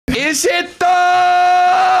Is it though?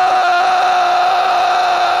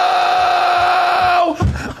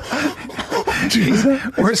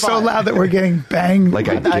 We're so loud that we're getting banged. Like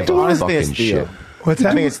I give a fucking shit. What's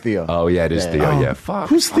that? I think it's Theo. Oh, yeah, it is Theo. Yeah, fuck.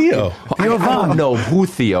 Who's Theo? Theo I Vaughn. don't know who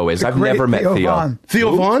Theo is. I've never met Theo. Vaughn.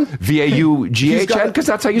 Theo Vaughn? V-A-U-G-H-N? Because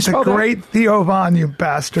that's how you The spell that. great Theo Vaughn, you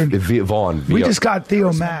bastard. Vaughn. We just got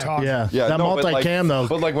Theo mad. Yeah. Yeah, That no, but multicam, though.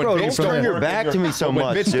 But like when Bro, don't bits turn your work back in to me so when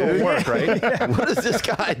much, bits dude. don't work, right? What is this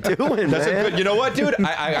guy doing, That's man? a good. You know what, dude?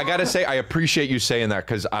 I gotta say, I appreciate you saying that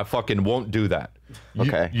because I fucking won't do that.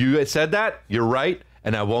 Okay. You said that. You're right,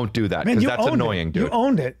 and I won't do that Man, because you that's owned annoying, it. dude. You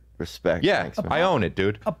owned it. Respect. Yeah, Thanks, man. I own it,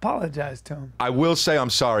 dude. Apologize to him. I will say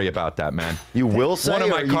I'm sorry about that, man. You will say One of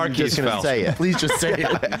it, my or car you just keys gonna fell. say it? Please just say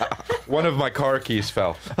it. One of my car keys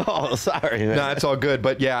fell. Oh, sorry, man. No, it's all good.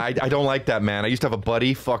 But yeah, I don't like that, man. I used to have a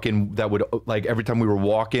buddy fucking that would, like, every time we were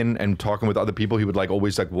walking and talking with other people, he would, like,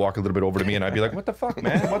 always, like, walk a little bit over to me, and I'd be like, what the fuck,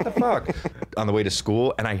 man? What the fuck? On the way to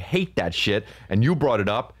school. And I hate that shit. And you brought it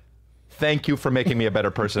up. Thank you for making me a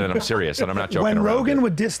better person, and I'm serious, and I'm not joking When around, Rogan dude.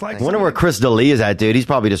 would dislike I wonder where Chris D'Elia is at, dude. He's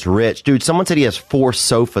probably just rich. Dude, someone said he has 4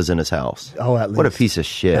 sofas in his house. Oh, at least. What a piece of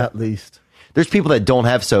shit. At least. There's people that don't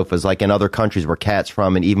have sofas, like in other countries where Cat's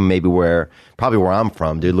from, and even maybe probably where I'm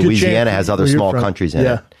from, dude. Good Louisiana chance has other where you're small from. countries in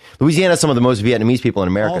Yeah. it. Louisiana has some of the most Vietnamese people in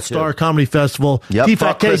America, All-Star too. Comedy Festival. Yep,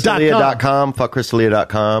 TFATK.com. fuckChrisDelia.com,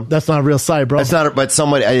 fuckChrisDelia.com. That's not a real site, bro. That's not, but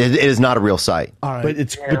somebody, it is not a real site. All right. But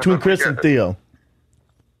it's between Chris and Theo.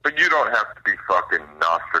 But you don't have to be fucking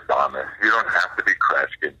Nostradamus. You don't have to be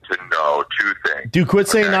Kreskin to know 2 things. Dude, quit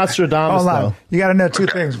saying Okay? Nostradamus, Hold on. though. You got to know 2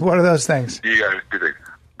 things. What are those things? You got to do things.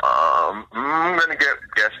 I'm going to get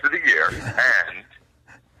guest of the year, and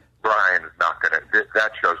Bryan is not going to.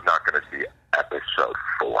 That show's not going to see episode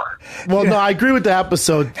 4. Well, no, I agree with the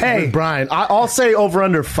episode, Hey. with Brian. I'll say over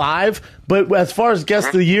under 5. But as far as guest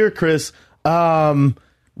of the year, Chris, what are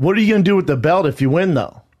you going to do with the belt if you win,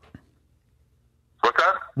 though? What's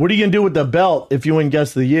that? What are you going to do with the belt if you win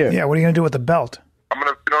guest of the year? Yeah, what are you going to do with the belt? You know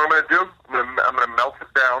what I'm going to do? I'm going to melt it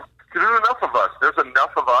down. Because there's enough of us. There's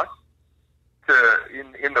enough of us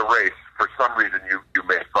in the race. For some reason, you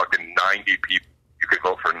made fucking 90 people. You could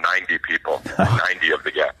vote for 90 people. 90 of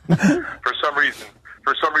the guests. For some reason,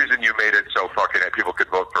 you made it so fucking people could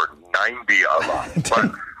vote for 90 of us.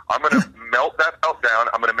 But I'm going to melt that belt down.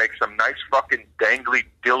 I'm going to make some nice fucking dangly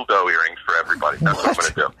dildo earrings for everybody. That's what I'm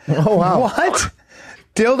going to do. Oh, wow. What?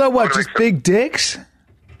 Dildo, what? Just big dicks?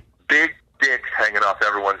 Big dicks hanging off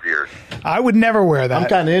everyone's ears. I would never wear that. I'm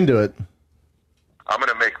kind of into it. I'm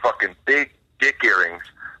going to make fucking big dick earrings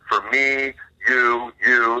for me, you,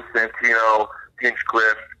 Santino,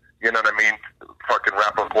 Hinchcliffe, you know what I mean? Fucking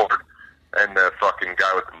Rappaport, and the fucking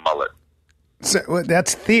guy with the mullet. So, well,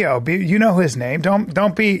 that's Theo. You know his name.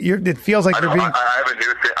 Don't be. It feels like you're being. I have a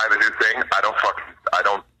new thing. I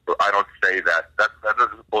don't say that. That is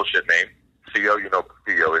a bullshit name. Theo,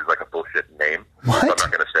 Theo is like a bullshit name. What? So I'm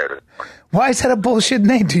not going to say it. Why is that a bullshit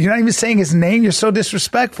name, dude? You're not even saying his name. You're so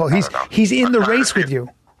disrespectful. He's in the race with you.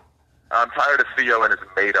 I'm tired of Theo and his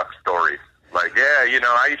made-up stories. Like, yeah,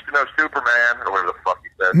 I used to know Superman, or whatever the fuck he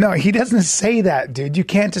said. No, he doesn't say that, dude. You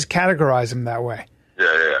can't just categorize him that way.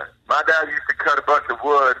 Yeah. My dad used to cut a bunch of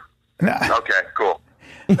wood. No. Okay, cool.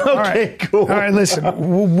 Okay, cool. All right, listen.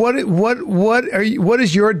 What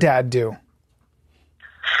does your dad do?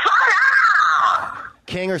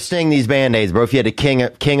 King or sting these Band-Aids, bro. If you had to king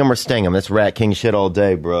them or sting them, that's Rat King shit all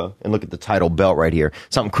day, bro. And look at the title belt right here.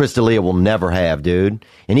 Something Chris D'Elia will never have, dude.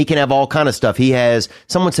 And he can have all kind of stuff.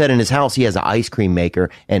 Someone said in his house he has an ice cream maker.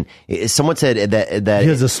 And someone said that He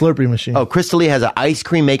has a Slurpee machine. Oh, Chris D'Elia has an ice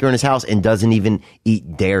cream maker in his house and doesn't even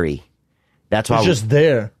eat dairy. That's why It's just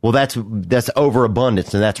there. Well, that's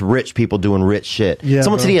overabundance, and that's rich people doing rich shit. Yeah,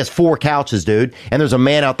 Someone bro. said he has 4 couches, dude, and there's a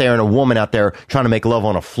man out there and a woman out there trying to make love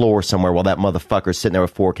on a floor somewhere while that motherfucker's sitting there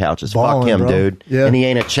with 4 couches. Ballin', Fuck him, bro. dude. Yeah. And he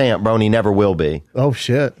ain't a champ, bro, and he never will be. Oh,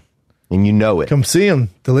 shit. And you know it. Come see him,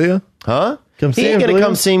 D'Elia. Huh? Come see he ain't him, gonna D'Elia.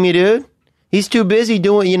 come see me, dude. He's too busy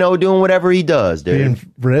doing whatever he does, dude.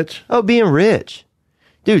 Being rich. Oh, being rich.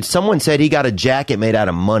 Dude, someone said he got a jacket made out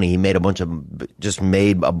of money. He made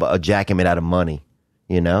a jacket made out of money.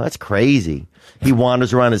 That's crazy. He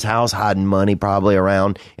wanders around his house hiding money probably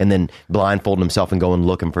around and then blindfolding himself and going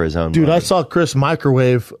looking for his own Dude, money. I saw Chris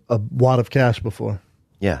microwave a wad of cash before.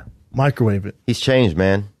 Yeah. Microwave it. He's changed,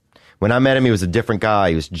 man. When I met him, he was a different guy.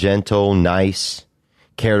 He was gentle, nice,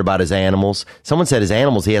 cared about his animals. Someone said his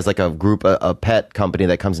animals, he has like a pet company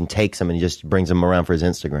that comes and takes them and he just brings them around for his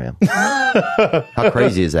Instagram. How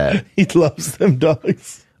crazy is that? He loves them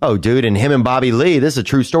dogs. Oh, dude, and him and Bobby Lee, this is a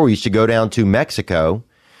true story. He used to go down to Mexico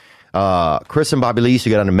Chris and Bobby Lee used to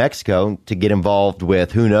go down to Mexico to get involved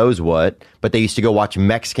with who knows what, but they used to go watch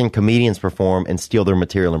Mexican comedians perform and steal their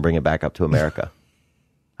material and bring it back up to America.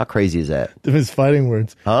 How crazy is that? His fighting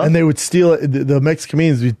words. Huh? And they would steal it. The Mexican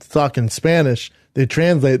comedians would talk in Spanish. They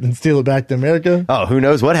translate and steal it back to America. Oh, who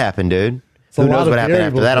knows what happened, dude? Who knows what happened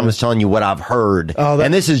after that? I'm just telling you what I've heard.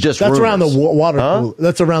 And this is just that's rumors. around the water cooler.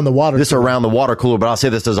 That's around the water. This around the water cooler, but I'll say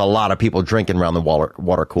this: there's a lot of people drinking around the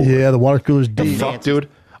water cooler. Yeah, the water cooler's deep. Fuck, dude.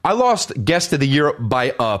 I lost guest of the year by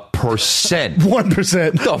 1%.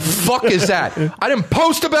 1%. The fuck is that? I didn't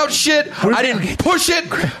post about shit. I didn't push it.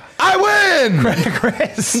 I win.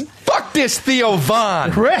 Chris. Fuck this Theo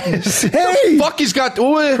Von. Chris. Hey. Fuck he's got.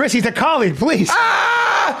 Chris, he's a colleague, please.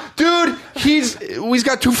 Dude, he's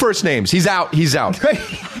got 2 first names. He's out. He's out.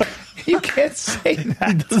 You can't say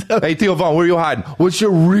that. Hey, Theo Von, where are you hiding? What's your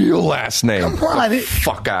real last name? Come on.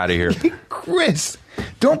 Fuck out of here. Chris,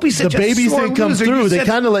 don't be such The a babies sore didn't come loser. through. You They said-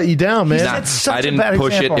 kind of let you down, man. That's such I a didn't bad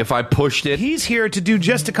push example. it. If I pushed it. He's here to do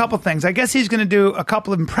just a couple things. I guess he's going to do a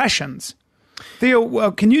couple of impressions. Theo,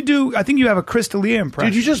 can you do, I think you have a Chris D'Elia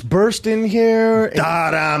impression. Did you just burst in here?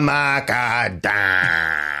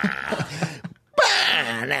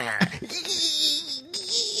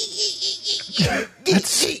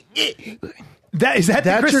 Is that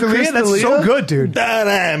That's Chris your D'Elia? Chris That's D'Elia? so good, dude.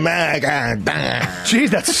 Jeez,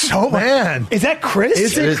 that's so Man. Is that Chris?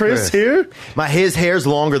 Is it is Chris Chris. here? His hair's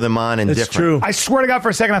longer than mine and It's different. true. I swear to God, for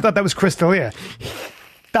a second, I thought that was Chris D'Elia.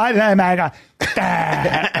 I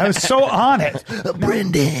was so on it.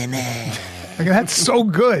 Brendan. Like, that's so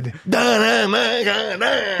good.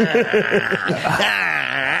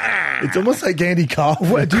 It's almost like Andy Kaufman.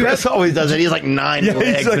 What, dude, Chris always does it. He's like 9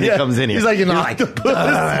 legs when he comes in here. He's like an octopus.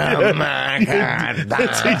 Oh my God.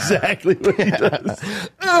 That's exactly what he does.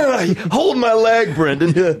 Hold my leg,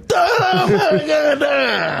 Brendan. I'll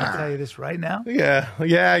tell you this right now.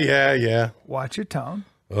 Yeah. Watch your tone.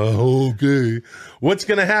 Okay. What's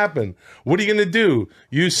going to happen? What are you going to do?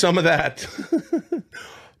 Use some of that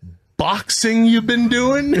boxing you've been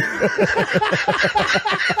doing?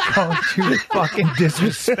 Don't you fucking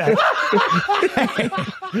disrespect.